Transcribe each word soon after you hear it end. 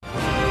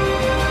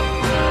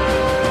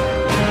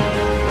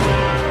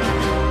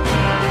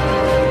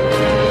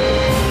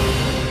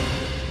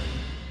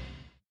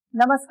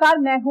नमस्कार,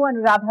 मैं हूं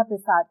अनुराधा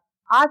प्रसाद।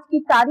 आज की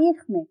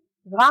तारीख में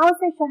गांव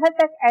से शहर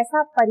तक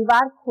ऐसा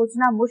परिवार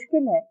खोजना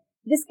मुश्किल है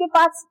जिसके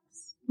पास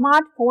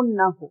स्मार्टफोन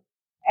न हो।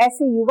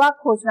 ऐसे युवा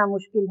खोजना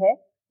मुश्किल है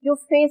जो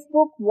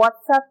फेसबुक,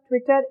 व्हाट्सएप,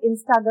 ट्विटर,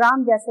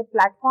 इंस्टाग्राम जैसे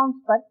प्लेटफॉर्म्स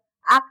पर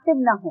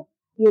एक्टिव न हो।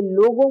 ये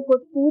लोगों को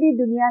पूरी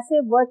दुनिया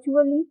से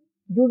वर्चुअली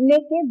जुड़ने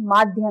के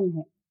माध्यम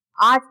है।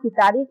 आज की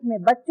तारीख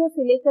में बच्चों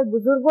से लेकर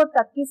बुजुर्गों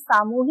तक की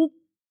सामूहिक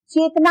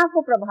चेतना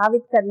को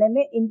प्रभावित करने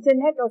में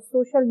इंटरनेट और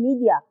सोशल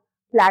मीडिया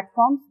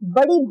प्लेटफॉर्म्स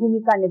बड़ी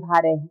भूमिका निभा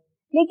रहे हैं।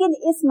 लेकिन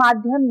इस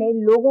माध्यम ने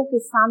लोगों के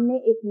सामने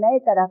एक नए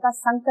तरह का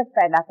संकट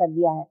पैदा कर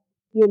दिया है।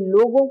 ये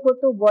लोगों को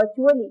तो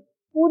वर्चुअली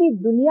पूरी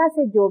दुनिया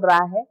से जोड़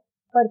रहा है,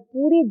 पर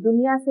पूरी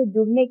दुनिया से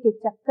जुड़ने के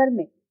चक्कर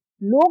में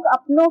लोग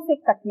अपनों से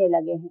कटने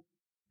लगे हैं।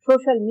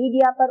 सोशल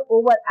मीडिया पर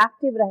ओवर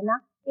एक्टिव रहना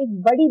एक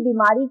बड़ी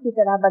बीमारी की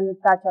तरह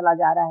बनता चला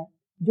जा रहा है,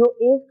 जो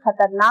एक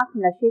खतरनाक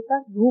नशे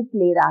का रूप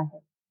ले रहा है,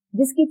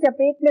 जिसकी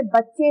चपेट में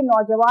बच्चे,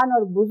 नौजवान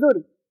और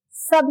बुजुर्ग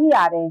सभी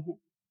आ रहे हैं।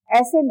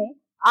 ऐसे में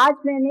आज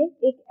मैंने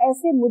एक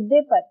ऐसे मुद्दे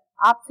पर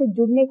आपसे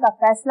जुड़ने का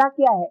फैसला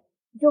किया है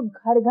जो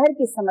घर घर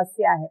की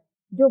समस्या है,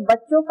 जो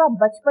बच्चों का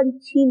बचपन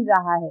छीन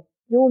रहा है,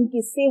 जो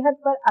उनकी सेहत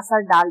पर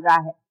असर डाल रहा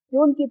है,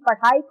 जो उनकी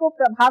पढ़ाई को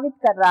प्रभावित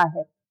कर रहा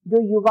है,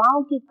 जो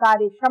युवाओं की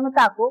कार्य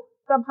क्षमता को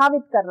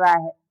प्रभावित कर रहा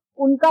है,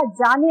 उनका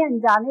जाने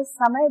अनजाने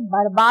समय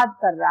बर्बाद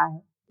कर रहा है,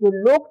 जो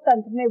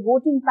लोकतंत्र में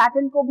वोटिंग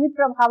पैटर्न को भी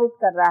प्रभावित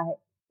कर रहा है।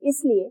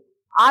 इसलिए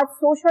आज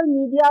सोशल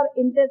मीडिया और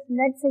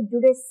इंटरनेट से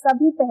जुड़े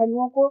सभी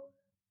पहलुओं को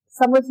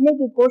समझने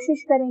की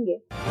कोशिश करेंगे।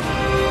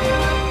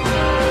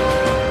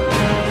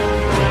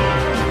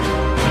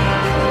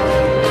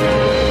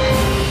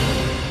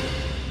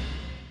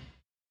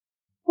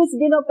 कुछ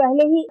दिनों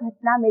पहले ही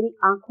घटना मेरी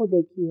आंखों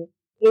देखी है।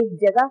 एक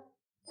जगह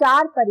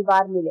 4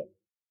 परिवार मिले।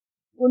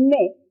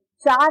 उनमें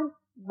 4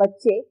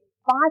 बच्चे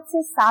 5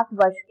 से 7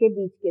 वर्ष के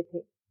बीच के थे।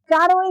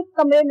 चारों एक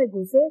कमरे में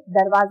घुसे,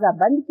 दरवाजा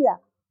बंद किया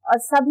और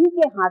सभी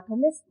के हाथों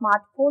में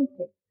स्मार्टफोन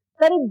थे।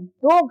 करीब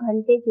 2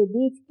 घंटे के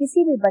बीच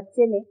किसी भी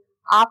बच्चे ने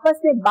आपस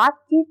में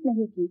बातचीत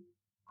नहीं की,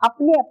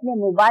 अपने अपने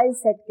मोबाइल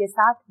सेट के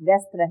साथ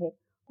व्यस्त रहे।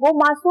 वो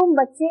मासूम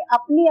बच्चे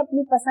अपनी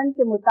अपनी पसंद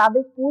के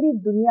मुताबिक पूरी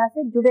दुनिया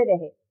से जुड़े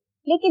रहे,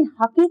 लेकिन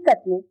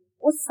हकीकत में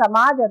उस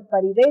समाज और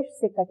परिवेश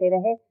से कटे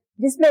रहे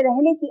जिसमें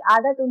रहने की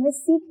आदत उन्हें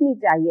सीखनी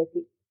चाहिए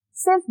थी।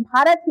 सिर्फ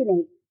भारत ही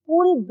नहीं,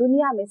 पूरी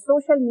दुनिया में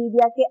सोशल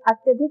मीडिया के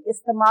अत्यधिक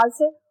इस्तेमाल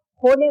से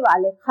होने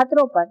वाले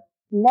खतरों पर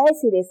नए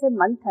सिरे से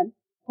मंथन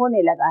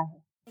होने लगा है।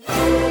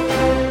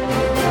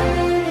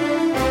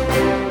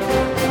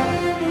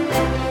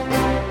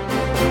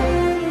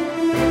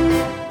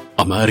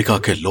 अमेरिका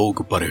के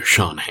लोग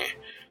परेशान हैं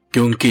कि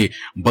उनके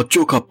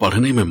बच्चों का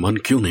पढ़ने में मन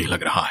क्यों नहीं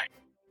लग रहा है।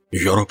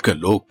 यूरोप के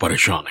लोग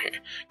परेशान हैं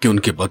कि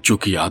उनके बच्चों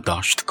की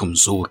याददाश्त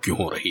कमजोर क्यों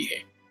हो रही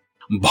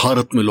है।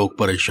 भारत में लोग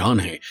परेशान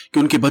हैं कि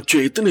उनके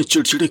बच्चे इतने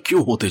चिड़चिड़े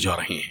क्यों होते जा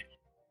रहे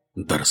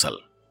हैं। दरअसल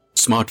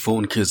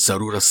स्मार्टफोन की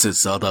जरूरत से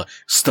ज्यादा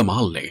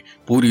इस्तेमाल ने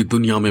पूरी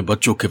दुनिया में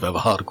बच्चों के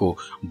व्यवहार को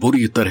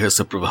बुरी तरह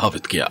से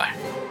प्रभावित किया है।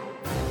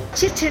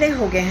 चिड़चिड़े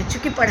हो गए हैं,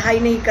 चूंकि पढ़ाई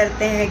नहीं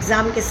करते हैं,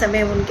 एग्जाम के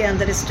समय उनके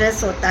अंदर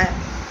स्ट्रेस होता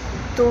है,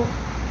 तो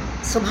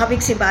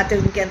स्वाभाविक सी बात है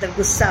उनके अंदर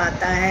गुस्सा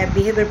आता है,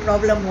 बिहेवियर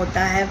प्रॉब्लम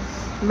होता है,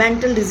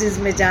 मेंटल डिजीज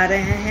में जा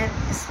रहे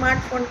हैं।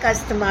 स्मार्टफोन का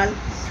इस्तेमाल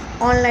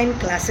ऑनलाइन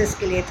क्लासेस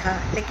के लिए था,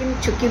 लेकिन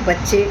चूंकि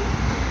बच्चे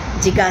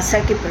जिज्ञासा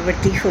की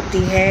प्रवृत्ति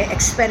होती है,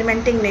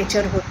 एक्सपेरिमेंटिंग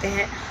नेचर होते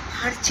हैं,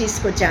 हर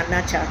चीज़ को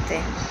जानना चाहते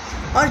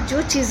हैं और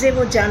जो चीज़ें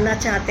वो जानना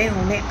चाहते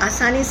हैं उन्हें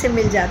आसानी से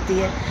मिल जाती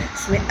है।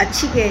 इसमें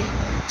अच्छी के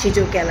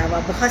चीज़ों के अलावा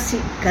बहुत सी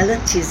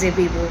गलत चीज़ें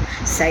भी वो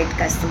साइट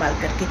का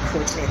इस्तेमाल करके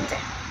खोज लेते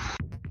हैं।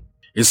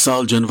 इस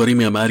साल जनवरी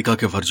में अमेरिका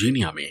के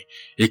वर्जीनिया में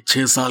एक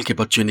 6 साल के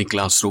बच्चे ने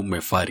क्लासरूम में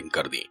फायरिंग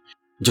कर दी,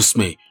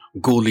 जिसमें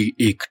गोली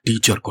एक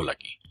टीचर को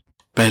लगी।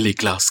 पहली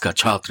क्लास का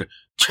छात्र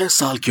 6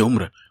 साल की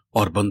उम्र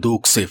और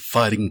बंदूक से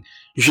फायरिंग,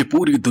 ये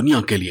पूरी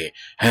दुनिया के लिए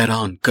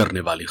हैरान करने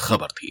वाली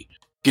खबर थी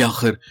कि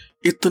आखिर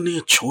इतने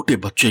छोटे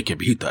बच्चे के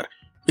भीतर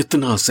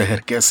इतना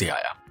जहर कैसे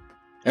आया।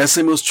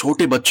 ऐसे में उस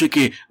छोटे बच्चे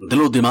के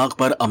दिलो दिमाग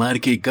पर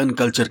अमेरिकी गन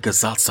कल्चर के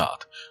साथ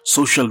साथ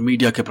सोशल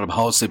मीडिया के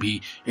प्रभाव से भी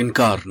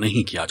इनकार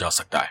नहीं किया जा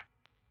सकता है।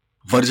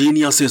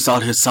 वर्जीनिया से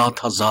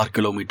 7,500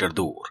 किलोमीटर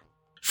दूर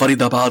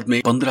फरीदाबाद में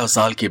 15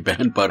 साल की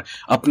बहन पर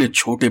अपने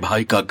छोटे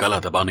भाई का गला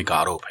दबाने का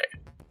आरोप है,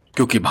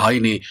 क्योंकि भाई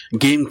ने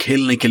गेम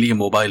खेलने के लिए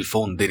मोबाइल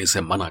फोन देने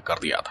से मना कर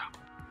दिया था।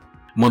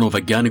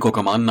 मनोवैज्ञानिकों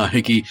का मानना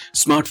है कि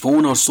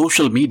स्मार्टफोन और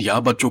सोशल मीडिया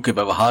बच्चों के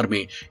व्यवहार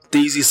में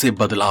तेजी से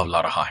बदलाव ला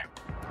रहा है।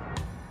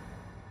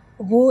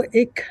 वो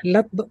एक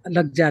लत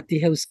लग जाती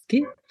है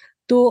उसकी,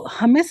 तो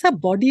हमेशा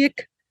बॉडी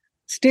एक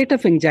स्टेट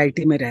ऑफ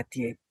एंजाइटी में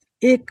रहती है।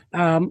 एक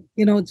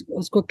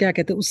उसको क्या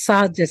कहते हैं,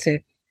 उत्साह जैसे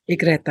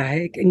एक रहता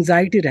है, एक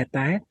एंजाइटी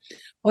रहता है।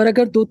 और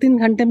अगर 2-3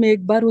 घंटे में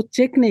एक बार वो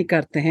चेक नहीं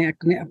करते हैं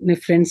अपने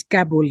फ्रेंड्स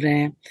क्या बोल रहे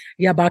हैं,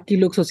 या बाकी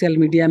लोग सोशल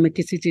मीडिया में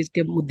किसी चीज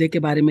के मुद्दे के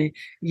बारे में,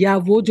 या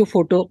वो जो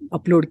फोटो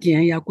अपलोड किए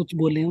हैं या कुछ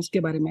बोल रहे हैं उसके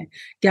बारे में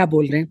क्या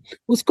बोल रहे हैं,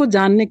 उसको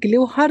जानने के लिए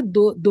वो हर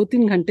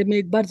 2-3 घंटे में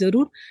एक बार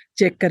जरूर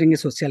चेक करेंगे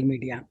सोशल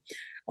मीडिया।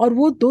 और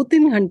वो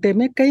 2-3 घंटे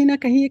में कहीं ना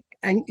कहीं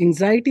एक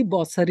एंजाइटी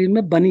बहुत शरीर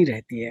में बनी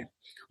रहती है।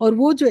 और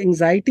वो जो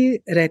एंजाइटी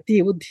रहती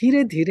है वो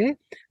धीरे धीरे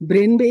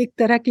ब्रेन में एक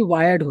तरह की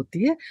वायर्ड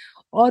होती है,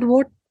 और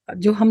वो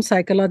जो हम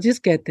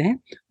साइकोलॉजिस्ट कहते हैं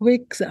वो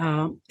एक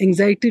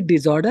एंजाइटी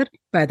डिसऑर्डर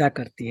पैदा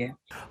करती है।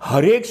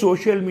 हर एक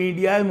social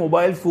media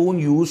mobile phone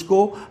use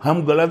को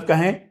हम गलत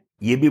कहें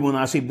ये भी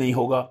मुनासिब नहीं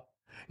होगा,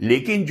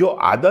 लेकिन जो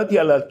आदत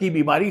या लत की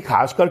बीमारी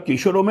खासकर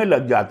किशोरों में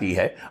लग जाती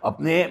है,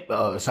 अपने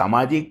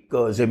सामाजिक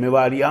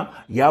जिम्मेवारियां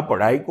या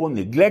पढ़ाई को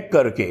निग्लेक्ट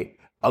करके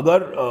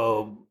अगर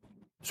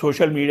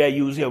सोशल मीडिया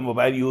यूज या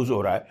मोबाइल यूज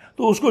हो रहा है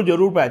तो उसको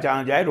जरूर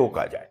पहचाना जाए,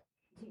 रोका जाए।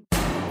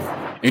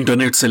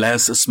 इंटरनेट से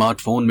लैस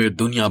स्मार्टफोन में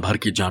दुनिया भर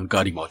की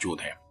जानकारी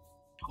मौजूद है।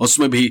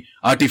 उसमें भी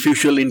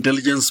आर्टिफिशियल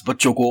इंटेलिजेंस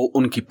बच्चों को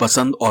उनकी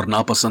पसंद और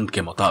नापसंद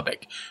के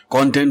मुताबिक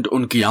कंटेंट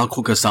उनकी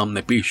आंखों के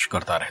सामने पेश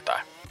करता रहता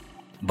है।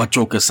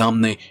 बच्चों के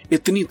सामने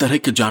इतनी तरह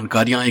की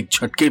जानकारियां एक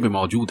झटके में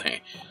मौजूद हैं,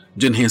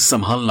 जिन्हें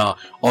संभालना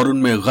और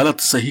उनमें गलत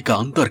सही का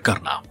अंतर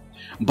करना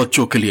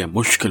बच्चों के लिए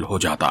मुश्किल हो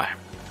जाता है।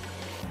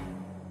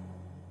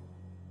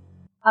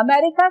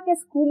 अमेरिका के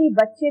स्कूली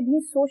बच्चे भी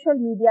सोशल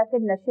मीडिया के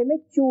नशे में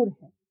चूर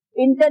हैं।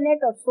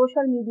 इंटरनेट और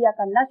सोशल मीडिया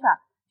का नशा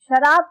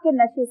शराब के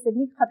नशे से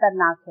भी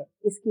खतरनाक है।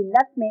 इसकी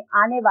लत में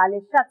आने वाले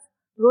शख्स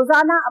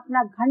रोजाना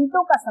अपना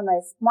घंटों का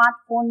समय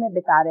स्मार्टफोन में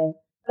बिता रहे हैं,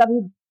 कभी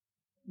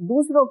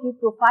दूसरों की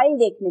प्रोफाइल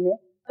देखने में,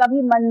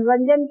 कभी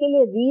मनोरंजन के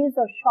लिए रील्स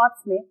और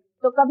शॉर्ट्स में,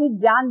 तो कभी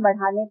ज्ञान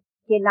बढ़ाने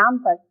के नाम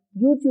पर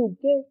यूट्यूब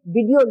के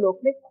वीडियो लोक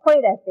में खोए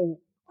रहते हैं।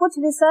 कुछ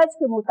रिसर्च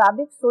के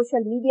मुताबिक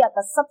सोशल मीडिया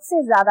का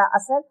सबसे ज्यादा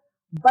असर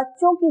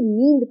बच्चों की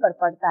नींद पर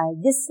पड़ता है,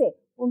 जिससे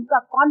उनका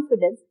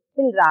कॉन्फिडेंस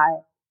हिल रहा है।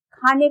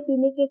 खाने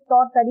पीने के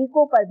तौर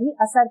तरीकों पर भी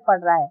असर पड़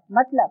रहा है।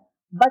 मतलब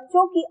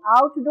बच्चों की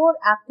आउटडोर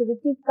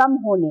एक्टिविटी कम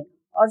होने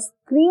और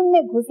स्क्रीन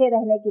में घुसे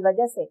रहने की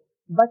वजह से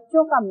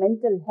बच्चों का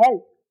मेंटल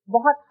हेल्थ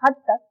बहुत हद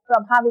तक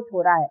प्रभावित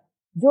हो रहा है,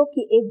 जो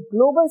कि एक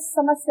ग्लोबल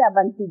समस्या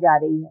बनती जा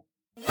रही है।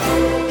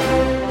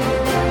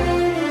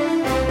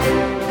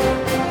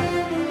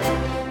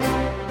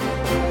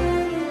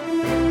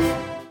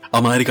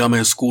 अमेरिका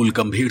में स्कूल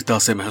गंभीरता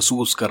से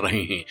महसूस कर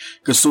रहे हैं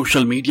कि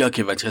सोशल मीडिया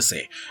की वजह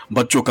से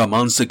बच्चों का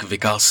मानसिक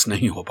विकास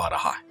नहीं हो पा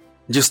रहा है।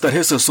 जिस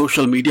तरह से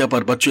सोशल मीडिया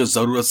पर बच्चे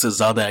जरूरत से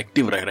ज्यादा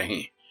एक्टिव रह रहे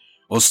हैं,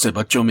 उससे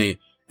बच्चों में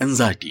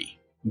एंजाइटी,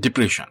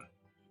 डिप्रेशन,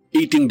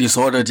 ईटिंग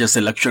डिसऑर्डर जैसे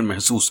लक्षण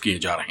महसूस किए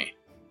जा रहे हैं।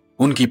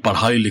 उनकी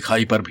पढ़ाई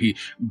लिखाई पर भी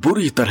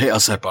बुरी तरह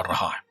असर पड़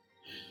रहा है।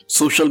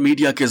 सोशल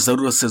मीडिया के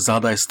जरूरत से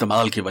ज्यादा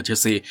इस्तेमाल की वजह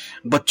से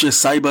बच्चे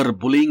साइबर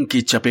बुलिंग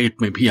की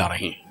चपेट में भी आ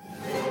रहे हैं।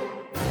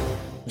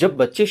 जब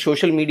बच्चे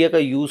सोशल मीडिया का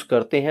यूज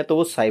करते हैं तो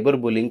वो साइबर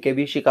बुलिंग के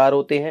भी शिकार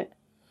होते हैं,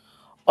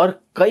 और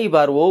कई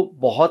बार वो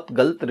बहुत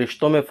गलत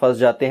रिश्तों में फंस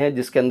जाते हैं,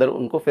 जिसके अंदर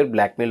उनको फिर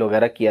ब्लैकमेल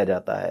वगैरह किया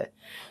जाता है।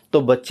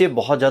 तो बच्चे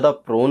बहुत ज़्यादा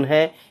प्रोन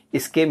हैं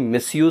इसके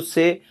मिसयूज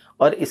से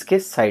और इसके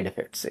साइड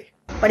इफेक्ट से।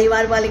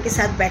 परिवार वाले के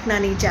साथ बैठना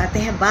नहीं चाहते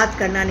हैं, बात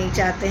करना नहीं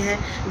चाहते हैं,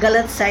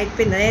 गलत साइड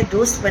पे नए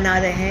दोस्त बना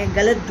रहे हैं,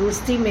 गलत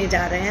दोस्ती में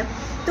जा रहे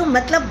हैं। तो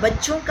मतलब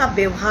बच्चों का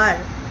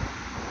व्यवहार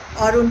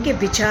और उनके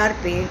विचार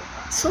पे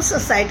सोशल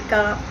साइड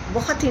का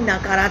बहुत ही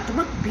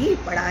नकारात्मक भी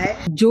पड़ा है।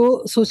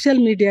 जो सोशल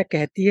मीडिया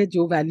कहती है,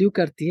 जो वैल्यू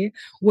करती है,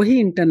 वही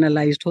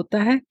इंटरनलाइज्ड होता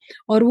है,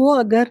 और वो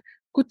अगर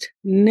कुछ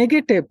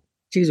नेगेटिव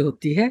चीज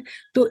होती है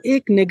तो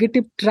एक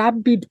नेगेटिव ट्रैप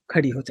भी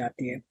खड़ी हो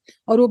जाती है,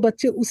 और वो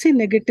बच्चे उसी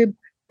नेगेटिव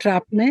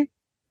ट्रैप में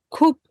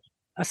खूब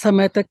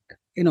समय तक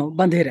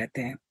बंधे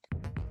रहते हैं।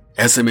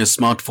 ऐसे में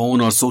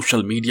स्मार्टफोन और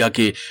सोशल मीडिया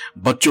के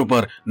बच्चों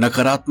पर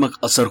नकारात्मक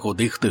असर को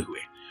देखते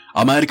हुए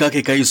अमेरिका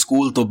के कई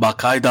स्कूल तो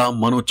बाकायदा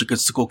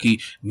मनोचिकित्सकों की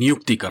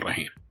नियुक्ति कर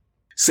रहे हैं।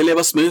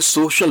 सिलेबस में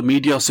सोशल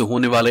मीडिया से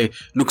होने वाले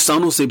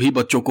नुकसानों से भी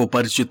बच्चों को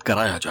परिचित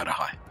कराया जा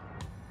रहा है।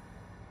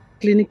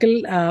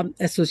 क्लिनिकल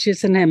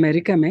एसोसिएशन है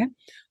अमेरिका में,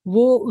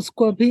 वो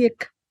उसको अभी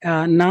एक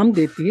नाम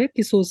देती है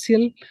कि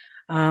social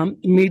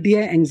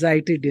media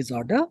anxiety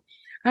disorder,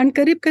 and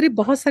करीब करीब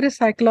बहुत सारे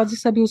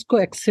साइकोलॉजिस्ट अभी उसको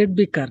एक्सेप्ट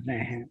भी कर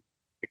रहे हैं।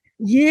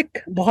 ये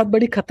एक बहुत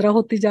बड़ी खतरा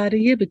होती जा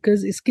रही है,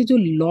 बिकॉज इसकी जो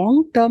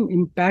लॉन्ग टर्म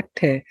इम्पैक्ट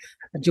है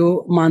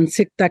जो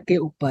मानसिकता के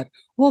ऊपर,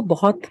 वो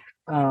बहुत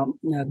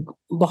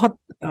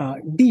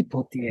डीप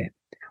होती है,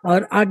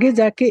 और आगे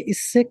जाके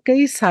इससे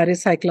कई सारे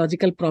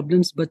साइकोलॉजिकल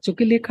प्रॉब्लम्स बच्चों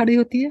के लिए खड़ी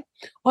होती है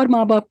और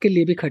माँ बाप के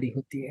लिए भी खड़ी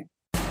होती है।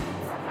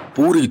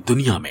 पूरी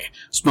दुनिया में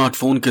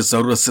स्मार्टफोन के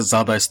जरूरत से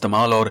ज्यादा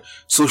इस्तेमाल और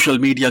सोशल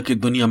मीडिया की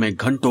दुनिया में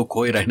घंटों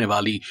खोए रहने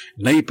वाली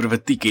नई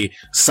प्रवृत्ति के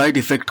साइड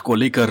इफेक्ट को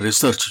लेकर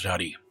रिसर्च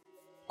जारी है।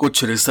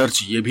 कुछ रिसर्च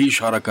ये भी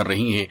इशारा कर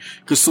रही है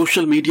कि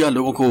सोशल मीडिया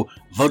लोगों को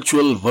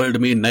वर्चुअल वर्ल्ड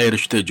में नए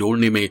रिश्ते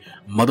जोड़ने में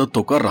मदद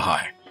तो कर रहा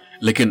है,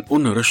 लेकिन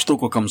उन रिश्तों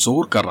को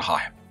कमजोर कर रहा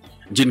है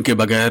जिनके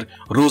बगैर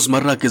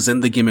रोजमर्रा की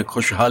जिंदगी में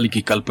खुशहाली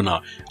की कल्पना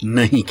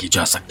नहीं की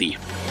जा सकती।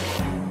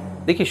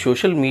 देखिए,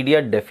 सोशल मीडिया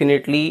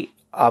डेफिनेटली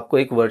आपको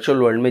एक वर्चुअल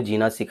वर्ल्ड में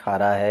जीना सिखा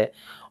रहा है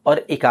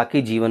और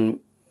एकाकी जीवन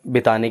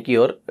बिताने की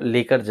ओर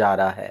लेकर जा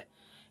रहा है।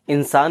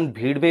 इंसान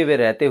भीड़ में वे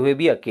रहते हुए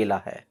भी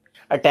अकेला है।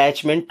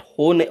 अटैचमेंट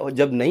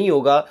जब नहीं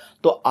होगा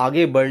तो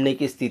आगे बढ़ने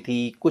की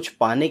स्थिति, कुछ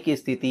पाने की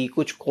स्थिति,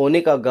 कुछ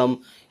खोने का गम,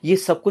 ये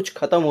सब कुछ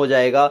ख़त्म हो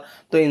जाएगा।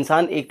 तो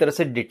इंसान एक तरह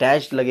से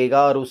डिटैच्ड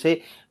लगेगा और उसे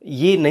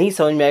ये नहीं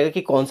समझ में आएगा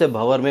कि कौन से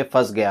भंवर में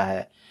फंस गया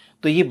है।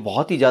 तो ये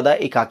बहुत ही ज़्यादा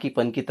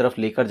एकाकीपन की तरफ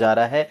लेकर जा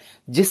रहा है,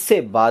 जिससे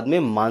बाद में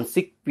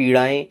मानसिक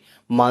पीड़ाएं,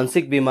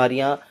 मानसिक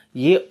बीमारियां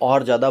ये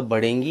और ज़्यादा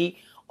बढ़ेंगी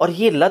और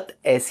ये लत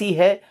ऐसी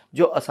है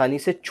जो आसानी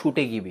से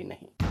छूटेगी भी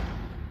नहीं।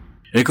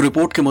 एक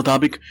रिपोर्ट के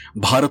मुताबिक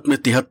भारत में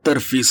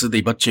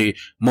 73% बच्चे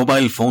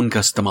मोबाइल फोन का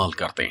इस्तेमाल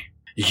करते हैं।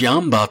 यह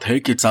आम बात है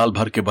कि साल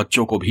भर के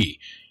बच्चों को भी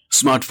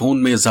स्मार्टफोन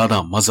में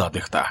ज्यादा मजा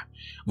दिखता है।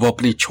 वो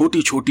अपनी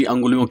छोटी छोटी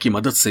अंगुलियों की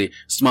मदद से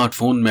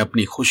स्मार्टफोन में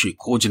अपनी खुशी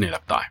खोजने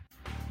लगता है।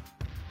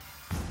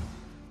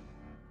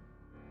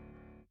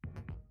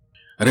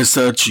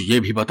 रिसर्च ये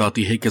भी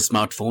बताती है कि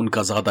स्मार्टफोन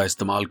का ज्यादा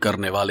इस्तेमाल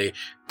करने वाले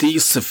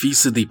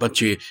 30%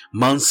 बच्चे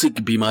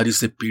मानसिक बीमारी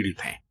से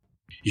पीड़ित हैं।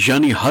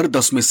 यानी हर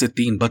 10 में से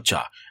 3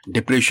 बच्चा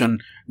डिप्रेशन,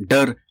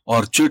 डर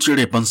और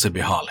चिड़चिड़ेपन से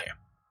बेहाल है।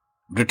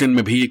 ब्रिटेन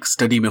में भी एक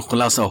स्टडी में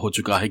खुलासा हो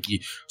चुका है कि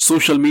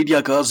सोशल मीडिया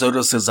का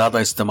जरूरत से ज्यादा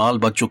इस्तेमाल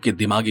बच्चों की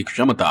दिमागी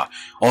क्षमता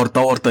और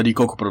तौर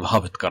तरीकों को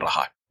प्रभावित कर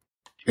रहा है।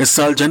 इस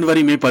साल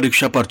जनवरी में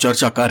परीक्षा पर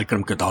चर्चा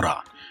कार्यक्रम के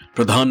दौरान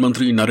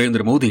प्रधानमंत्री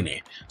नरेंद्र मोदी ने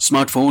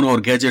स्मार्टफोन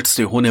और गैजेट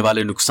से होने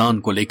वाले नुकसान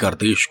को लेकर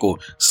देश को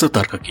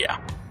सतर्क किया।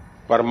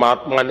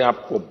 परमात्मा ने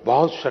आपको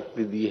बहुत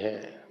शक्ति दी है,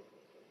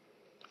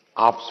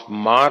 आप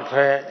स्मार्ट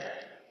हैं,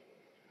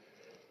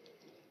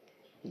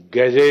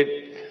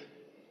 गैजेट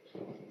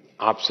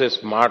आपसे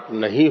स्मार्ट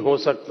नहीं हो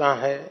सकता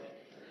है।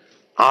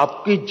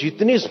 आपकी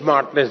जितनी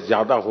स्मार्टनेस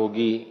ज्यादा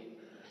होगी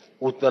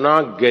उतना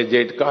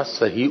गैजेट का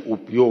सही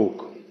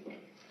उपयोग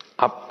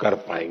आप कर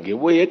पाएंगे।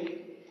 वो एक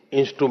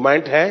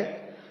इंस्ट्रूमेंट है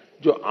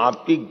जो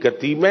आपकी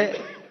गति में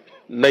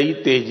नई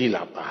तेजी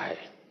लाता है।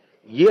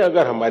 ये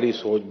अगर हमारी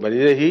सोच बनी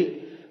रही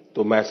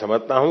तो मैं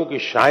समझता हूं कि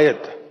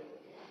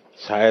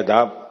शायद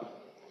आप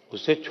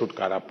उससे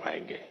छुटकारा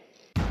पाएंगे।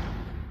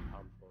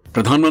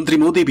 प्रधानमंत्री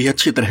मोदी भी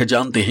अच्छी तरह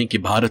जानते हैं कि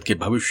भारत के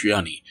भविष्य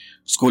यानी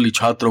स्कूली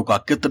छात्रों का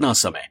कितना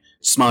समय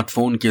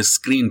स्मार्टफोन के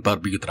स्क्रीन पर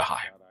बीत रहा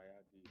है।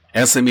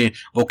 ऐसे में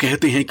वो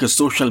कहते हैं कि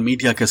सोशल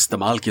मीडिया के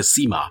इस्तेमाल की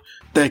सीमा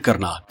तय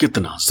करना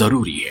कितना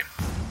जरूरी है।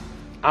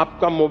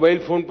 आपका मोबाइल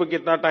फोन पर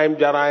कितना टाइम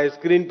जा रहा है,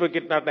 स्क्रीन पर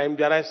कितना टाइम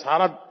जा रहा है,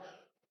 सारा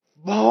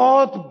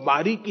बहुत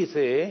बारीकी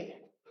से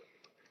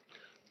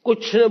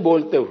कुछ न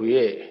बोलते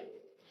हुए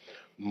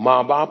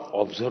माँ बाप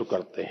ऑब्जर्व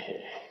करते हैं।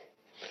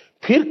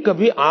 फिर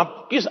कभी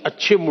आप किस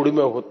अच्छे मूड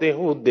में होते हैं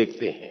वो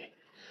देखते हैं,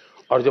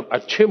 और जब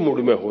अच्छे मूड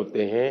में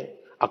होते हैं,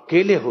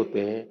 अकेले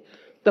होते हैं,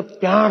 तब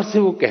प्यार से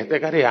वो कहते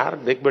हैं, अरे यार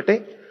देख बेटे,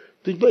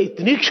 तुझ में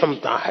इतनी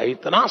क्षमता है,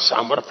 इतना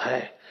सामर्थ्य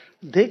है,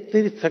 देख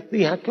तेरी शक्ति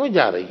यहां क्यों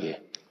जा रही है।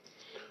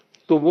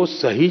 तो वो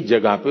सही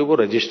जगह पे वो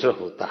रजिस्टर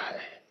होता है।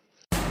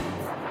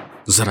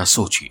 जरा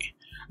सोचिए,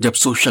 जब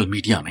सोशल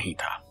मीडिया नहीं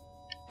था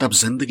तब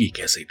जिंदगी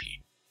कैसी थी।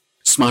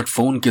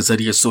 स्मार्टफोन के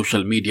जरिए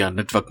सोशल मीडिया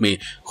नेटवर्क में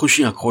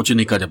खुशियां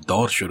खोजने का जब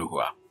दौर शुरू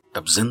हुआ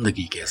तब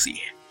जिंदगी कैसी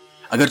है।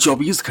 अगर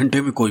 24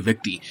 घंटे में कोई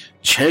व्यक्ति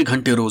 6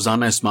 घंटे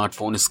रोजाना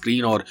स्मार्टफोन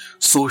स्क्रीन और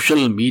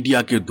सोशल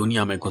मीडिया की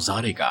दुनिया में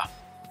गुजारेगा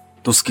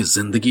तो उसकी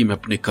जिंदगी में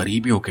अपने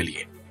करीबियों के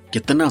लिए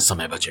कितना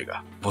समय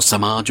बचेगा, वो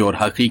समाज और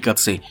हकीकत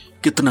से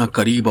कितना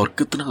करीब और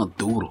कितना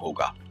दूर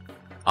होगा।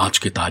 आज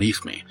की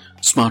तारीख में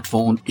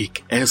स्मार्टफोन एक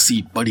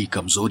ऐसी बड़ी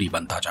कमजोरी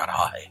बनता जा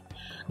रहा है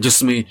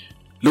जिसमें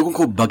लोगों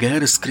को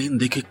बगैर स्क्रीन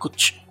देखे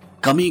कुछ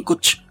कमी,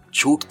 कुछ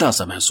छूटता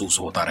सा महसूस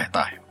होता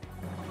रहता है।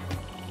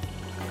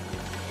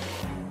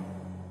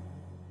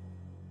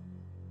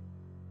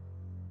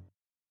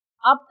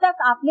 अब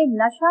तक आपने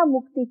नशा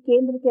मुक्ति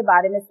केंद्र के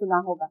बारे में सुना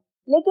होगा,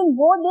 लेकिन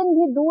वो दिन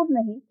भी दूर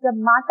नहीं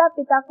जब माता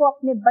पिता को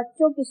अपने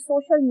बच्चों की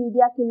सोशल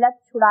मीडिया की लत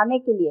छुड़ाने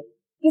के लिए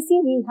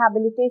किसी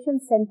रिहैबिलिटेशन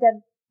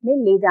सेंटर में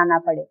ले जाना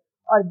पड़े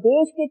और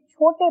देश के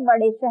छोटे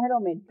बड़े शहरों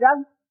में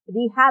ड्रग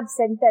रिहैब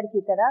सेंटर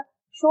की तरह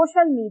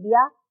सोशल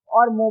मीडिया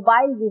और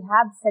मोबाइल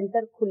रिहैब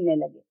सेंटर खुलने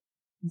लगे।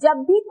 जब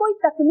भी कोई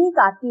तकनीक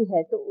आती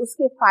है तो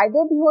उसके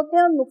फायदे भी होते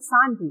हैं और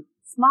नुकसान भी।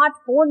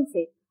 स्मार्टफोन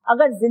से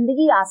अगर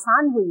जिंदगी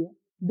आसान हुई है,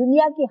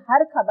 दुनिया की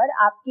हर खबर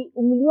आपकी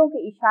उंगलियों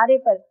के इशारे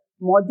पर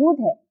मौजूद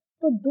है,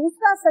 तो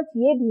दूसरा सच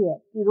ये भी है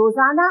कि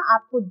रोजाना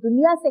आपको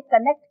दुनिया से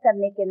कनेक्ट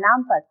करने के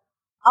नाम पर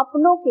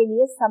अपनों के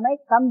लिए समय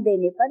कम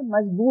देने पर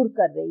मजबूर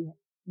कर रही है।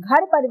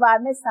 घर परिवार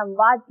में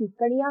संवाद की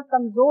कड़ियां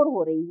कमजोर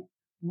हो रही हैं।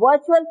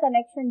 वर्चुअल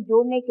कनेक्शन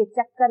जोड़ने के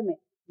चक्कर में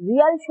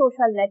रियल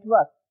सोशल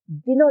नेटवर्क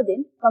दिनों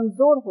दिन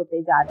कमजोर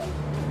होते जा रहे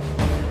हैं।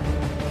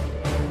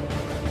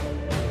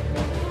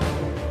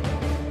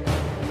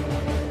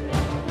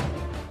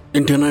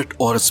 इंटरनेट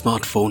और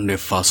स्मार्टफोन ने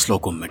फासलों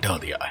को मिटा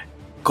दिया है,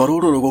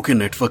 करोड़ों लोगों के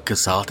नेटवर्क के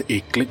साथ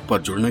एक क्लिक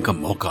पर जुड़ने का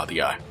मौका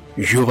दिया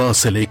है। युवा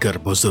से लेकर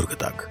बुजुर्ग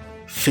तक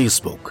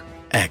फेसबुक,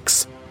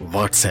 एक्स,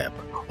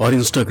 व्हाट्सएप और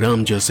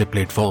इंस्टाग्राम जैसे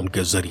प्लेटफॉर्म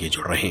के जरिए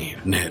जुड़ रहे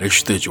हैं, नए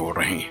रिश्ते जोड़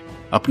रहे हैं,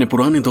 अपने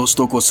पुराने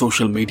दोस्तों को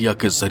सोशल मीडिया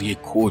के जरिए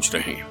खोज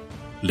रहे हैं,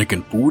 लेकिन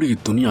पूरी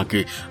दुनिया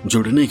के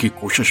जुड़ने की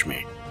कोशिश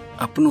में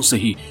अपनों से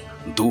ही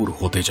दूर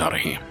होते जा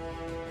रहे हैं।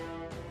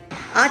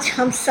 आज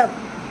हम सब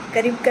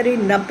करीब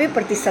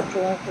 90%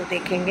 लोगों को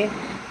देखेंगे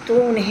तो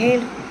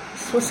उन्हें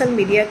सोशल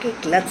मीडिया की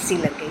एक लत सी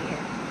लग गई है,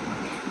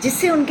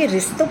 जिससे उनके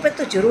रिश्तों पर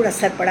तो जरूर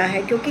असर पड़ा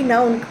है, क्योंकि ना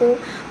उनको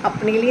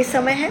अपने लिए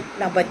समय है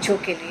ना बच्चों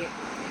के लिए।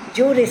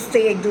 जो रिश्ते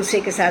एक दूसरे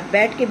के साथ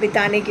बैठ के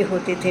बिताने के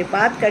होते थे,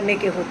 बात करने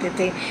के होते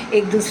थे,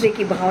 एक दूसरे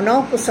की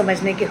भावनाओं को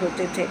समझने के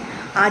होते थे,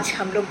 आज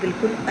हम लोग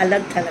बिल्कुल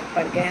अलग थलग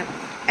पड़ गए हैं।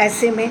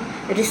 ऐसे में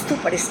रिश्तों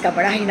पर इसका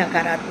बड़ा ही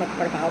नकारात्मक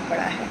प्रभाव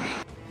पड़ा है।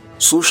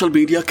 सोशल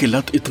मीडिया की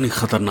लत इतनी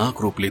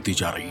खतरनाक रूप लेती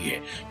जा रही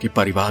है कि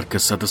परिवार के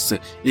सदस्य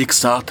एक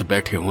साथ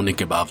बैठे होने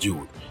के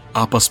बावजूद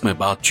आपस में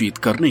बातचीत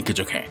करने की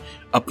जगह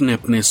अपने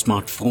अपने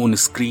स्मार्टफोन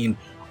स्क्रीन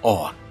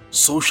और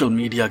सोशल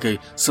मीडिया के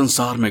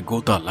संसार में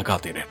गोता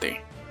लगाते रहते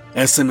हैं।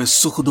 ऐसे में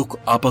सुख दुख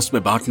आपस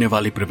में बांटने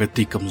वाली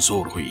प्रवृत्ति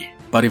कमजोर हुई है,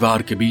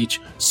 परिवार के बीच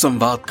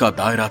संवाद का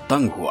दायरा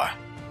तंग हुआ है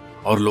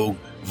और लोग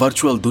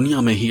वर्चुअल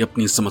दुनिया में ही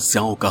अपनी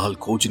समस्याओं का हल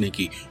खोजने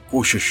की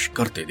कोशिश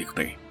करते दिख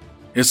रहे हैं।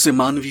 इससे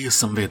मानवीय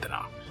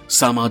संवेदना,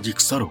 सामाजिक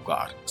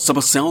सरोकार,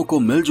 समस्याओं को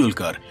मिलजुल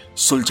कर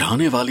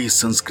सुलझाने वाली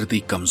संस्कृति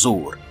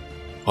कमजोर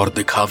और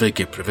दिखावे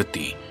की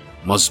प्रवृत्ति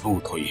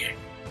मजबूत हुई है।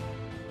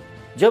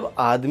 जब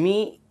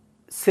आदमी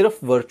सिर्फ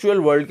वर्चुअल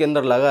वर्ल्ड के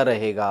अंदर लगा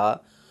रहेगा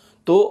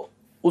तो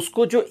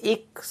उसको जो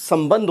एक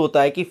संबंध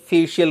होता है कि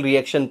फेशियल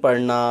रिएक्शन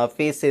पढ़ना,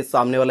 फेस से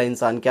सामने वाला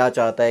इंसान क्या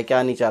चाहता है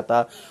क्या नहीं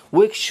चाहता,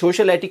 वो एक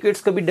सोशल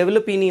एटिकेट्स कभी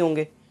डेवलप ही नहीं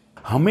होंगे।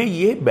 हमें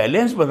ये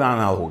बैलेंस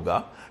बनाना होगा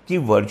कि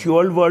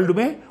वर्चुअल वर्ल्ड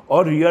में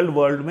और रियल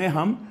वर्ल्ड में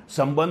हम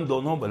संबंध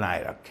दोनों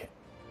बनाए रखें।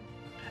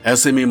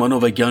 ऐसे में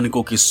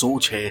मनोवैज्ञानिकों की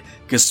सोच है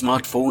कि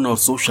स्मार्टफोन और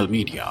सोशल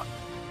मीडिया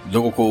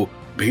लोगों को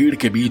भीड़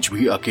के बीच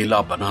भी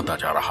अकेला बनाता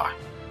जा रहा है।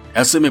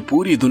 ऐसे में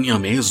पूरी दुनिया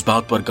में इस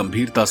बात पर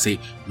गंभीरता से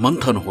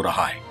मंथन हो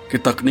रहा है कि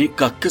तकनीक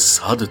का किस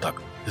हद तक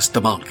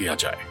इस्तेमाल किया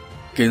जाए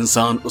कि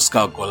इंसान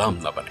उसका गुलाम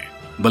न बने,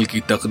 बल्कि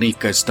तकनीक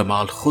का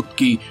इस्तेमाल खुद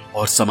की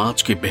और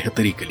समाज की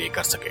बेहतरी के लिए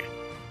कर सके।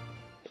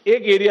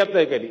 एक एरिया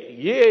तय करिए,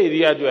 ये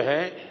एरिया जो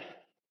है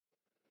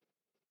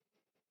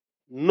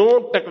नो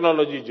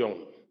टेक्नोलॉजी जोन,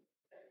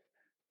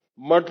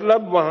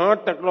 मतलब वहां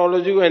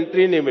टेक्नोलॉजी को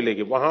एंट्री नहीं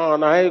मिलेगी। वहां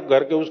आना है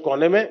घर के उस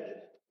कोने में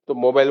तो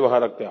मोबाइल वहां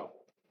रखते आओ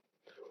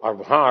और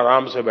वहां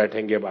आराम से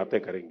बैठेंगे, बातें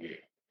करेंगे।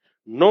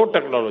 No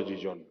technology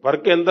zone. घर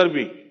के अंदर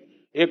भी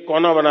एक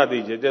कोना बना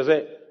दीजिए, जैसे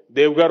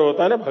देवघर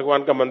होता है ना,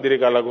 भगवान का मंदिर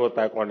एक अलग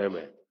होता है कोने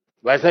में,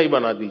 वैसा ही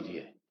बना दीजिए।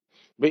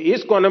 भाई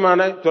इस कोने में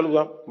आना है, चलो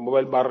जाओ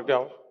मोबाइल बाहर रख के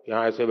आओ,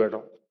 यहां ऐसे बैठो।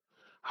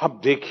 अब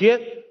देखिए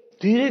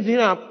धीरे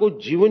धीरे आपको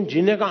जीवन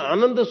जीने का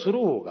आनंद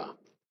शुरू होगा।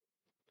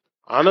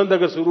 आनंद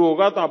अगर शुरू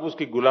होगा तो आप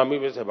उसकी गुलामी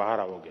में से बाहर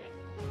आओगे।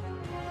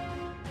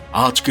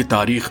 आज की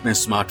तारीख में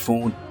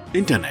स्मार्टफोन,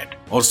 इंटरनेट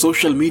और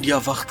सोशल मीडिया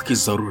वक्त की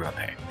जरूरत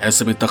है।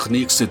 ऐसे में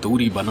तकनीक से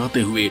दूरी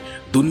बनाते हुए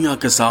दुनिया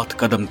के साथ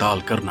कदम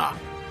ताल करना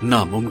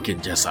नामुमकिन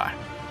जैसा है,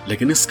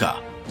 लेकिन इसका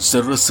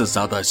जरूरत से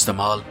ज्यादा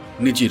इस्तेमाल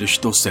निजी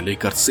रिश्तों से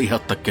लेकर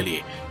सेहत तक के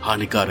लिए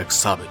हानिकारक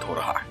साबित हो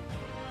रहा है।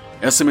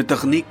 ऐसे में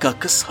तकनीक का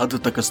किस हद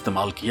तक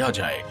इस्तेमाल किया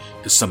जाए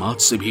कि समाज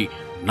से भी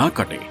ना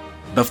कटे,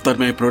 दफ्तर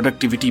में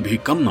प्रोडक्टिविटी भी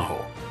कम ना हो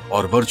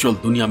और वर्चुअल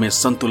दुनिया में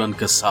संतुलन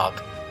के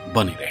साथ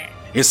बनी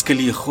रहे, इसके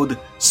लिए खुद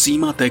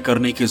सीमा तय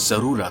करने की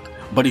जरूरत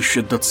बड़ी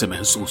शिद्दत से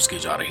महसूस की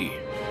जा रही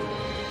है।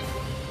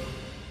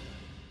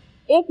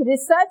 एक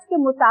रिसर्च के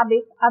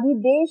मुताबिक अभी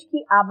देश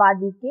की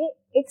आबादी के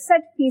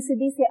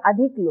 61% से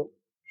अधिक लोग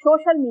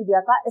सोशल मीडिया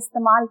का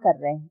इस्तेमाल कर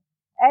रहे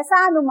हैं।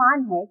 ऐसा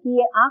अनुमान है कि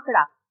ये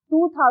आंकड़ा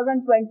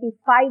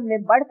 2025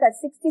 में बढ़कर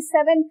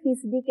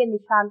 67% के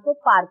निशान को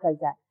पार कर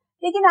जाए।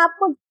 लेकिन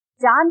आपको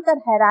जानकर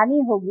हैरानी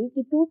होगी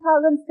कि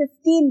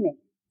 2015 में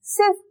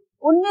सिर्फ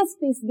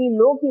 19%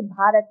 लोग ही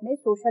भारत में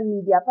सोशल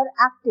मीडिया पर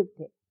एक्टिव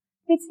थे।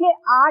 पिछले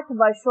 8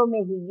 वर्षों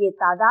में ही ये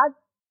तादाद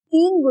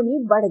 3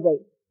 गुनी बढ़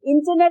गई।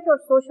 इंटरनेट और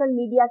सोशल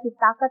मीडिया की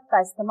ताकत का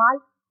इस्तेमाल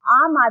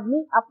आम आदमी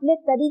अपने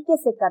तरीके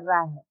से कर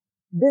रहा है,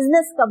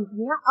 बिजनेस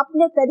कंपनियां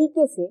अपने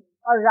तरीके से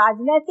और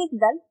राजनीतिक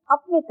दल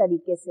अपने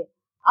तरीके से।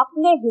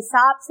 अपने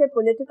हिसाब से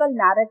पॉलिटिकल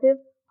नैरेटिव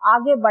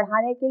आगे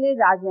बढ़ाने के लिए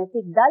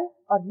राजनीतिक दल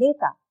और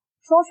नेता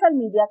सोशल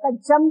मीडिया का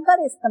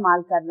जमकर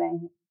इस्तेमाल कर रहे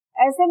हैं।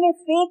 ऐसे में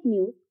फेक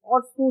न्यूज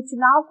और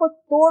सूचनाओं को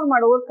तोड़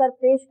मड़ोड़ कर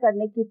पेश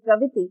करने की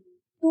प्रवृत्ति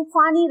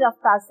तूफानी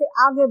रफ्तार से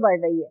आगे बढ़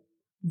रही है,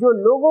 जो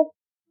लोगों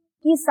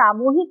की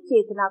सामूहिक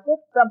चेतना को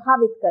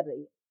प्रभावित कर रही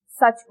है।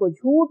 सच को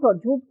झूठ और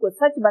झूठ को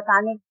सच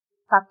बताने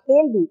का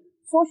खेल भी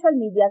सोशल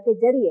मीडिया के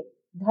जरिए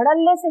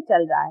धड़ल्ले से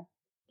चल रहा है।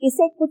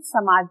 इसे कुछ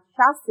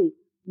समाजशास्त्री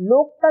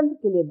लोकतंत्र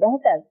के लिए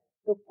बेहतर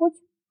तो कुछ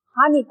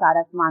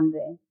हानिकारक मान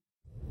रहे हैं।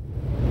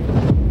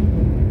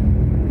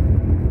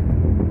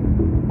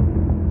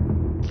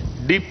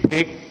 डीप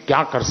फेक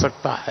क्या कर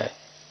सकता है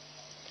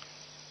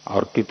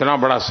और कितना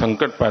बड़ा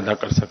संकट पैदा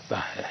कर सकता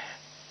है,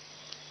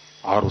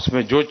 और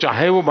उसमें जो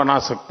चाहे वो बना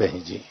सकते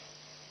हैं जी।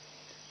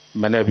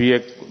 मैंने अभी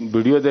एक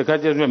वीडियो देखा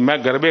जिसमें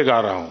मैं गरबे गा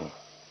रहा हूं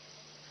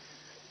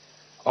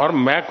और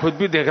मैं खुद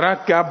भी देख रहा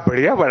क्या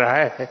बढ़िया बना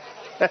है।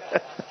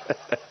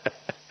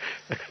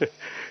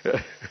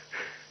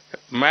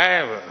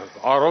 मैं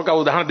औरों का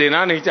उदाहरण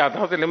देना नहीं चाहता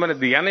हूं, इसलिए मैंने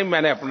दिया नहीं,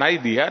 मैंने अपना ही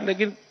दिया,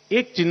 लेकिन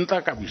एक चिंता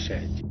का विषय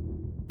है।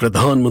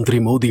 प्रधानमंत्री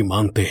मोदी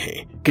मानते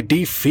हैं कि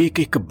डीप फेक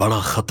एक बड़ा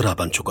खतरा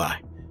बन चुका है।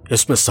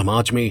 इसमें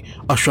समाज में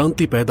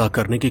अशांति पैदा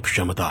करने की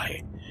क्षमता है।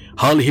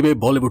 हाल ही में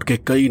बॉलीवुड के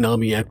कई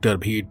नामी एक्टर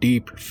भी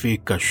डीप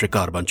फेक का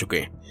शिकार बन चुके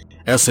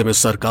हैं। ऐसे में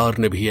सरकार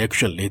ने भी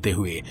एक्शन लेते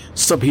हुए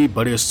सभी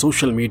बड़े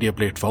सोशल मीडिया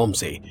प्लेटफॉर्म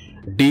से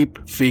डीप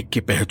फेक की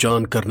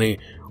पहचान करने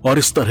और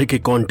इस तरह के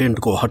कंटेंट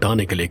को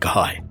हटाने के लिए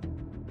कहा है।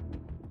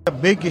 A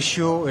big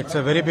issue, it's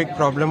a very big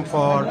problem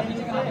for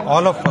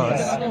all of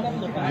us.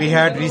 We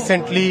had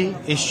recently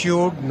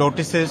issued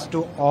notices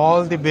to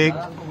all the big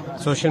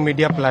social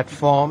media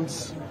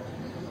platforms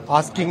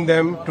asking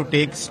them to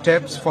take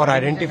steps for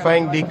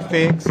identifying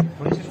deepfakes,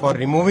 for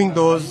removing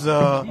those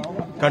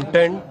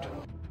content.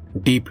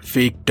 Deep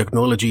fake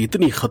technology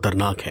इतनी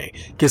खतरनाक है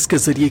कि इसके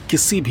जरिए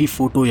किसी भी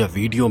photo या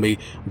video में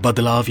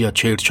बदलाव या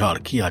छेड़छाड़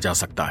किया जा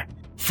सकता है।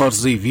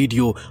 फर्जी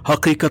वीडियो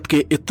हकीकत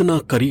के इतना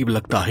करीब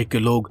लगता है कि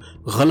लोग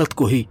गलत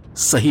को ही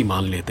सही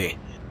मान लेते हैं।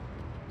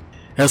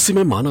 ऐसे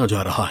में माना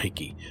जा रहा है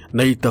कि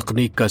नई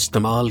तकनीक का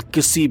इस्तेमाल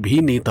किसी भी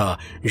नेता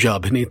या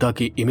अभिनेता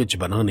की इमेज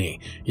बनाने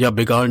या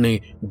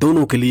बिगाड़ने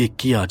दोनों के लिए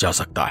किया जा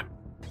सकता है।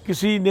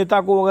 किसी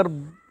नेता को अगर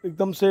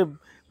एकदम से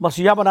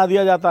मसीहा बना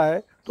दिया जाता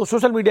है तो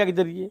सोशल मीडिया के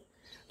जरिए,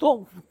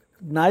 तो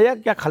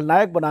नायक या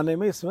खलनायक बनाने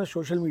में इसमें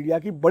सोशल मीडिया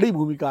की बड़ी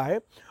भूमिका है।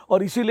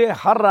 और इसीलिए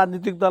हर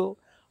राजनीतिक दल,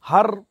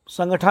 हर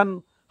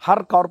संगठन,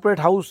 हर कॉरपोरेट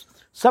हाउस,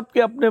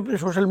 सबके अपने अपने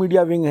सोशल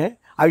मीडिया विंग हैं,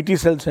 आईटी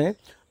सेल्स हैं,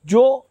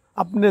 जो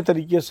अपने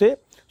तरीके से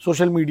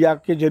सोशल मीडिया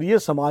के जरिए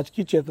समाज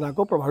की चेतना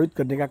को प्रभावित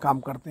करने का काम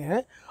करते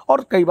हैं।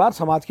 और कई बार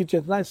समाज की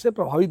चेतना इससे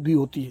प्रभावित भी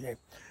होती है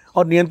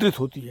और नियंत्रित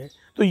होती है।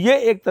 तो ये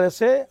एक तरह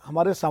से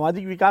हमारे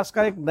सामाजिक विकास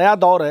का एक नया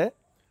दौर है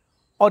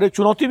और एक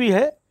चुनौती भी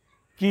है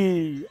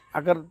कि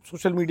अगर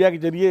सोशल मीडिया के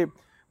जरिए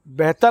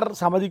बेहतर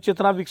सामाजिक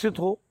चेतना विकसित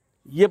हो,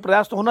 ये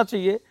प्रयास तो होना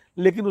चाहिए,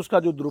 लेकिन उसका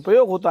जो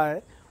दुरुपयोग होता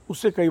है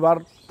उससे कई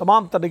बार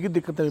तमाम तरह की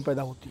दिक्कतें भी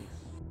पैदा होती हैं।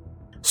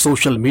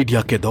 सोशल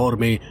मीडिया के दौर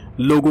में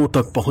लोगों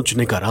तक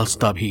पहुंचने का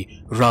रास्ता भी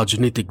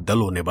राजनीतिक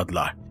दलों ने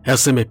बदला है।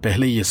 ऐसे में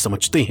पहले ये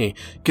समझते हैं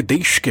कि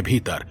देश के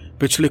भीतर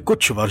पिछले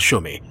कुछ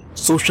वर्षों में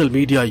सोशल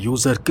मीडिया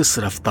यूजर किस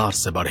रफ्तार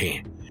से बढ़े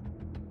हैं।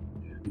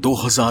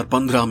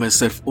 2015 में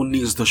सिर्फ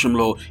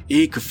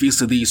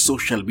 19.1%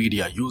 सोशल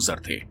मीडिया यूजर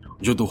थे,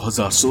 जो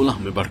 2016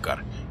 में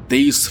बढ़कर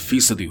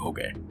 23% हो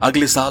गए।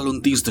 अगले साल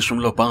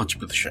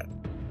 29.5%,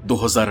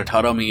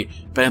 2018 में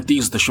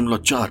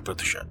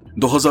 35.4%,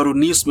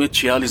 2019 में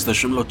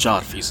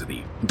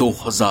 46.4%,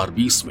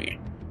 2020 में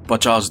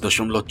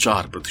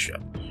 50.4%,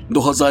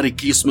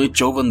 2021 में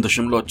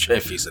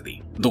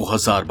 54.6%,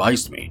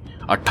 2022 में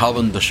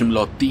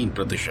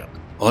 58.3%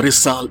 और इस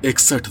साल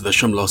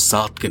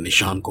 61.7 के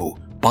निशान को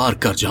पार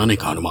कर जाने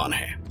का अनुमान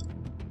है।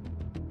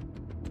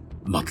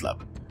 मतलब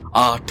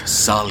 8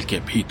 साल के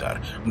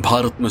भीतर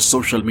भारत में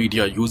सोशल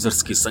मीडिया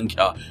यूजर्स की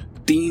संख्या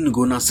 3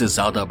 गुना से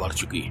ज्यादा बढ़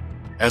चुकी है।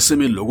 ऐसे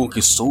में लोगों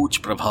की सोच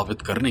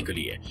प्रभावित करने के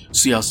लिए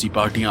सियासी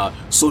पार्टियां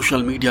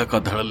सोशल मीडिया का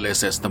धड़ल्ले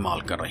से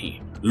इस्तेमाल कर रही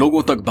हैं।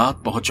 लोगों तक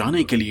बात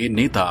पहुंचाने के लिए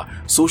नेता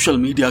सोशल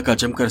मीडिया का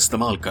जमकर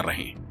इस्तेमाल कर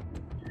रहे हैं।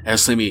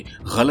 ऐसे में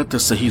गलत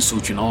सही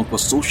सूचनाओं को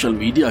सोशल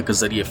मीडिया के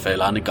जरिए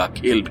फैलाने का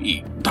खेल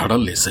भी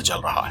धड़ल्ले से चल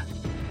रहा है।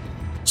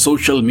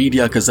 सोशल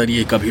मीडिया के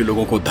जरिए कभी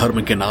लोगों को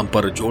धर्म के नाम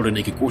पर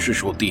जोड़ने की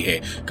कोशिश होती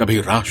है,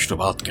 कभी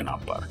राष्ट्रवाद के नाम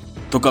पर,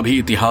 तो कभी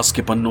इतिहास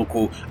के पन्नों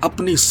को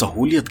अपनी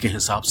सहूलियत के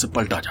हिसाब से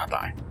पलटा जाता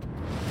है,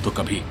 तो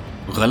कभी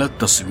गलत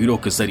तस्वीरों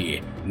के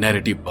जरिए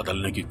नैरेटिव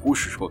बदलने की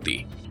कोशिश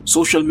होती।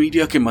 सोशल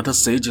मीडिया की मदद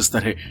से जिस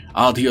तरह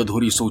आधी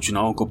अधूरी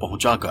सूचनाओं को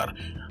पहुंचाकर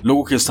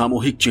लोगों के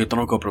सामूहिक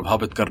चेतनाओं को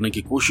प्रभावित करने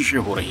की कोशिशें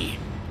हो रही हैं,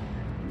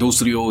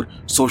 दूसरी ओर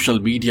सोशल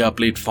मीडिया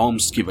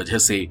प्लेटफॉर्म्स की वजह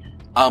से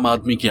आम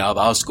आदमी की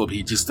आवाज को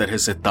भी जिस तरह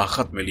से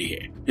ताकत मिली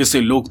है,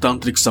 इसे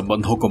लोकतांत्रिक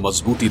संबंधों को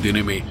मजबूती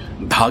देने में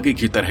धागे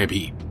की तरह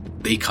भी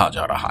देखा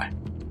जा रहा है।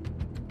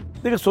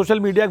 देखिए, सोशल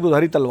मीडिया एक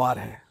दुधारी तलवार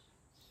है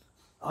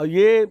और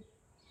ये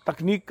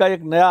तकनीक का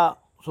एक नया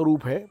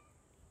स्वरूप है,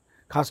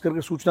 खास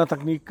करके सूचना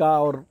तकनीक का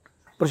और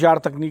प्रचार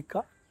तकनीक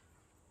का।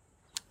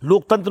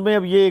 लोकतंत्र में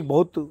अब ये एक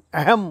बहुत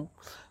अहम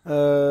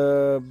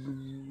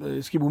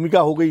इसकी भूमिका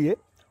हो गई है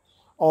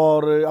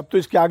और अब तो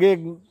इसके आगे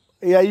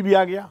एआई भी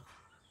आ गया,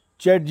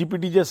 चैट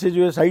जीपीटी जैसे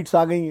जो है साइट्स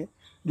आ गई हैं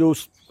जो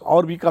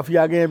और भी काफ़ी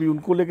आगे हैं, अभी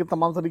उनको लेकर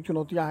तमाम सारी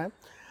चुनौतियां हैं।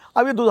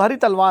 अब ये दुधारी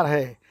तलवार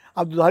है।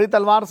 अब दुधारी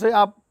तलवार से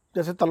आप,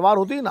 जैसे तलवार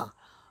होती है ना,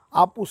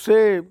 आप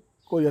उससे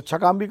कोई अच्छा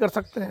काम भी कर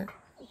सकते हैं,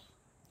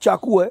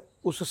 चाकू है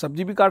उससे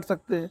सब्जी भी काट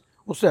सकते हैं,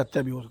 उससे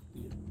हत्या भी हो सकती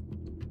है।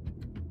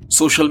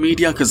 सोशल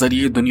मीडिया के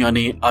जरिए दुनिया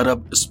ने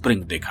अरब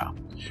स्प्रिंग देखा,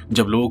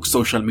 जब लोग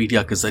सोशल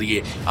मीडिया के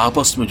जरिए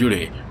आपस में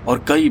जुड़े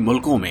और कई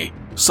मुल्कों में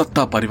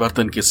सत्ता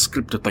परिवर्तन की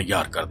स्क्रिप्ट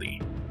तैयार कर दी।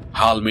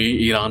 हाल में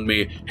ईरान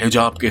में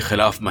हिजाब के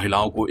खिलाफ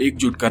महिलाओं को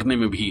एकजुट करने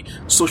में भी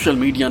सोशल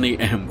मीडिया ने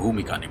अहम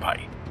भूमिका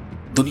निभाई।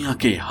 दुनिया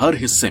के हर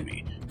हिस्से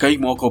में कई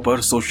मौकों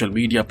पर social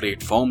media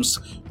platforms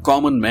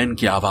common man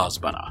की आवाज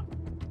बना,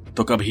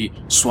 तो कभी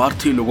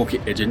स्वार्थी लोगों के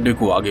एजेंडे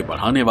को आगे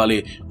बढ़ाने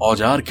वाले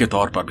औजार के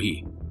तौर पर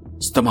भी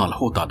इस्तेमाल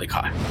होता दिखा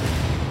है।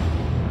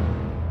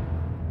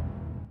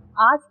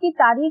 आज की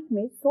तारीख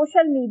में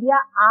सोशल मीडिया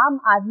आम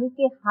आदमी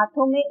के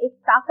हाथों में एक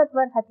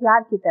ताकतवर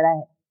हथियार की तरह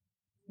है,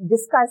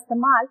 जिसका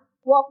इस्तेमाल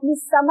वो अपनी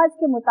समझ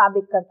के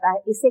मुताबिक करता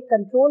है। इसे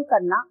कंट्रोल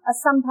करना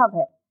असंभव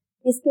है।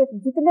 इसके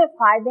जितने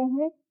फायदे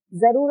हैं,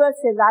 जरूरत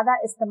से ज्यादा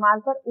इस्तेमाल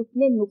पर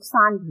उतने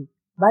नुकसान भी।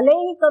 भले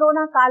ही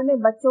कोरोना काल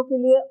में बच्चों के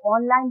लिए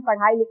ऑनलाइन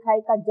पढ़ाई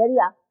लिखाई का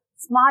जरिया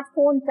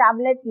स्मार्टफोन,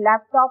 टैबलेट,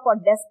 लैपटॉप और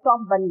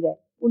डेस्कटॉप बन गए,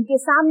 उनके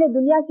सामने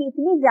दुनिया की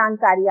इतनी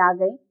जानकारी आ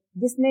गई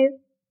जिसमें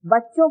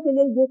बच्चों के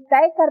लिए ये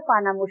तय कर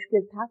पाना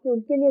मुश्किल था कि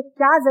उनके लिए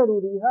क्या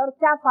जरूरी है और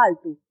क्या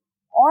फालतू।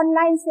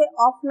 ऑनलाइन से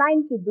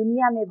ऑफलाइन की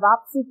दुनिया में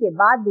वापसी के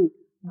बाद भी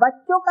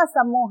बच्चों का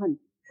सम्मोहन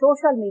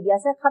सोशल मीडिया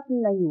से खत्म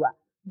नहीं हुआ,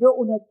 जो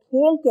उन्हें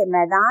खेल के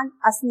मैदान,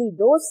 असली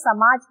दोस्त,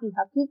 समाज की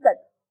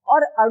हकीकत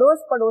और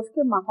अड़ोस पड़ोस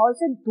के माहौल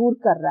से दूर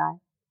कर रहा है।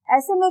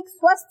 ऐसे में एक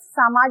स्वस्थ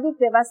सामाजिक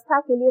व्यवस्था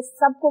के लिए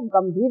सबको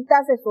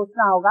गंभीरता से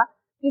सोचना होगा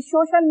कि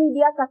सोशल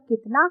मीडिया का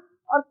कितना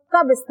और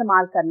कब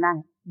इस्तेमाल करना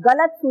है।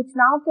 गलत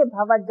सूचनाओं के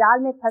भंवरजाल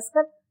में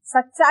फंसकर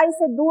सच्चाई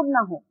से दूर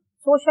न हो।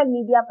 सोशल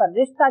मीडिया पर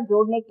रिश्ता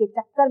जोड़ने के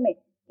चक्कर में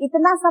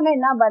इतना समय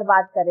न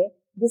बर्बाद करें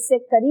जिससे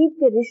करीब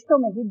के रिश्तों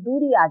में ही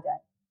दूरी आ जाए।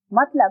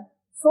 मतलब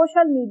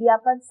सोशल मीडिया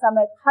पर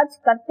समय खर्च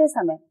करते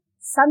समय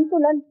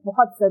संतुलन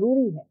बहुत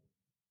जरूरी है।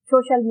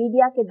 सोशल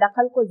मीडिया के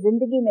दखल को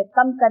जिंदगी में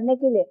कम करने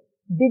के लिए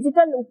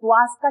डिजिटल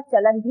उपवास का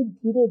चलन भी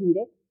धीरे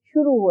धीरे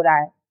शुरू हो रहा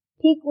है।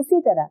 ठीक उसी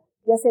तरह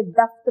जैसे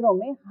दफ्तरों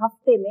में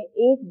हफ्ते में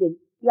 1 दिन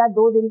या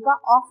 2 दिन का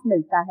ऑफ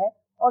मिलता है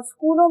और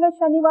स्कूलों में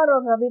शनिवार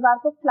और रविवार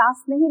को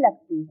क्लास नहीं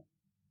लगती है।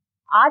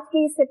 आज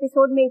के इस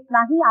एपिसोड में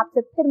इतना ही।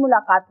 आपसे फिर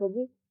मुलाकात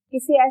होगी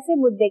किसी ऐसे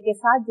मुद्दे के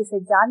साथ जिसे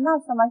जानना और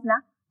समझना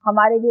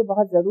हमारे लिए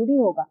बहुत जरूरी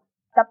होगा।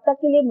 तब तक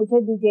के लिए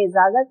मुझे दीजिए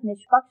इजाजत।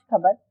 निष्पक्ष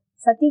खबर,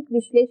 सटीक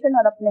विश्लेषण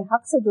और अपने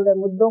हक से जुड़े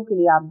मुद्दों के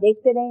लिए आप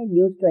देखते रहें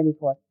न्यूज़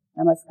 24।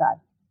 नमस्कार।